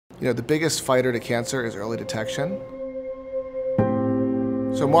The biggest fighter to cancer is early detection.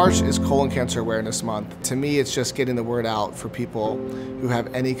 So March is Colon Cancer Awareness Month. To me, it's just getting the word out for people who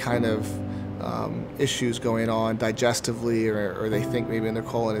have any kind of issues going on digestively or they think maybe in their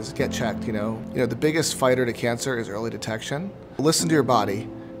colon is get checked, The biggest fighter to cancer is early detection. Listen to your body.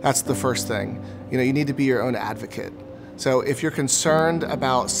 That's the first thing. You need to be your own advocate. So if you're concerned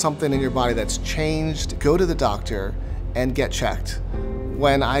about something in your body that's changed, go to the doctor and get checked.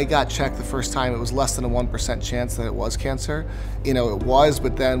 When I got checked the first time, it was less than a 1% chance that it was cancer. It was,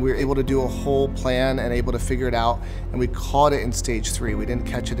 but then we were able to do a whole plan and able to figure it out, and we caught it in stage 3. We didn't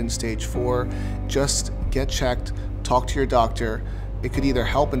catch it in stage 4. Just get checked, talk to your doctor. It could either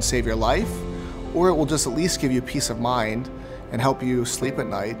help and save your life, or it will just at least give you peace of mind and help you sleep at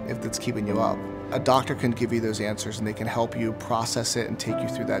night if it's keeping you up. A doctor can give you those answers and they can help you process it and take you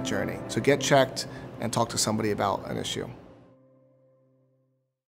through that journey. So get checked and talk to somebody about an issue.